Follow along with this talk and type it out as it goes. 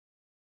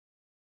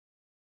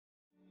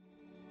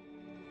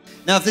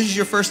Now, if this is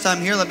your first time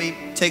here, let me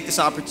take this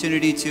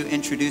opportunity to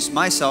introduce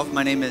myself.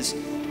 My name is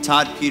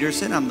Todd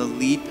Peterson. I'm the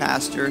lead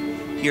pastor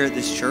here at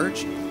this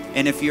church.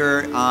 And if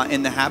you're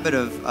in the habit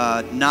of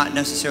not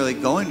necessarily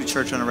going to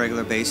church on a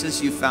regular basis,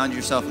 you found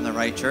yourself in the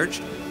right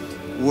church.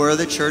 We're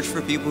the church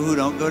for people who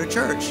don't go to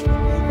church.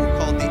 We're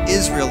called the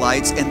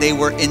Israelites, and they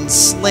were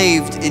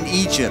enslaved in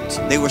Egypt.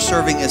 They were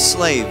serving as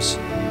slaves.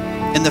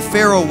 And the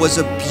Pharaoh was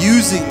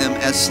abusing them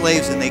as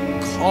slaves, and they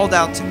called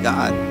out to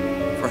God.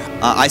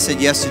 I said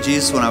yes to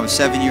Jesus when I was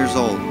 7 years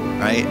old,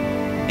 right?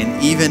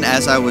 And even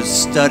as I was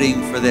studying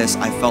for this,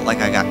 I felt like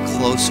I got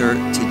closer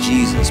to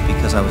Jesus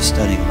because I was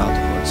studying about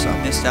the Lord. So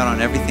I missed out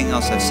on everything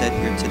else I've said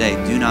here today.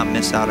 Do not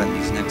miss out on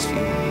these next few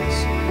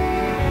moments.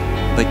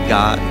 But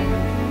God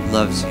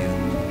loves you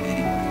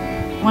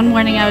anyway. One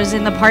morning I was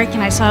in the park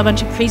and I saw a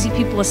bunch of crazy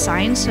people with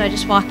signs, so I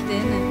just walked in,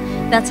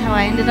 and that's how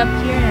I ended up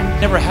here.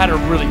 And never had a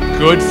really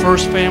good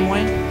first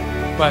family,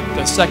 but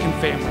the second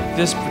family,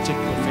 this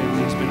particular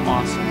family, has been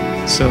awesome.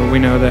 So we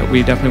know that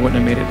we definitely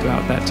wouldn't have made it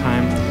throughout that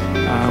time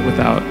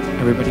without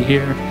everybody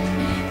here.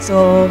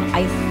 So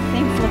I'm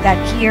thankful that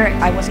here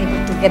I was able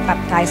to get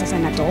baptized as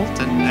an adult.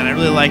 And I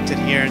really liked it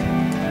here.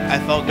 And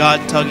I felt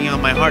God tugging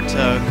on my heart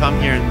to come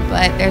here.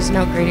 But there's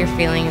no greater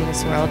feeling in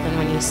this world than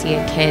when you see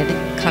a kid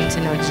come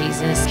to know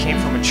Jesus. I came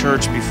from a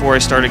church before I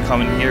started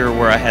coming here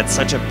where I had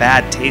such a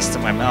bad taste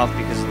in my mouth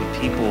because of the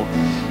people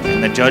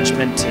and the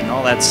judgment and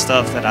all that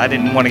stuff that I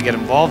didn't want to get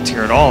involved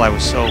here at all. I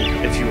was so,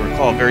 if you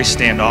recall, very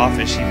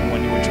standoffish even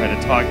when you would try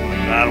to talk to me.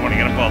 I don't want to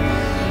get involved.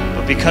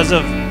 But because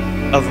of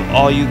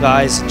all you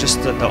guys,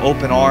 just the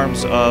open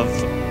arms of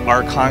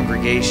our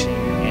congregation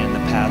and the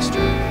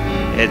pastor,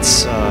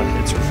 it's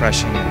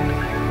refreshing.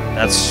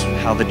 That's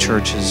how the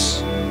church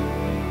is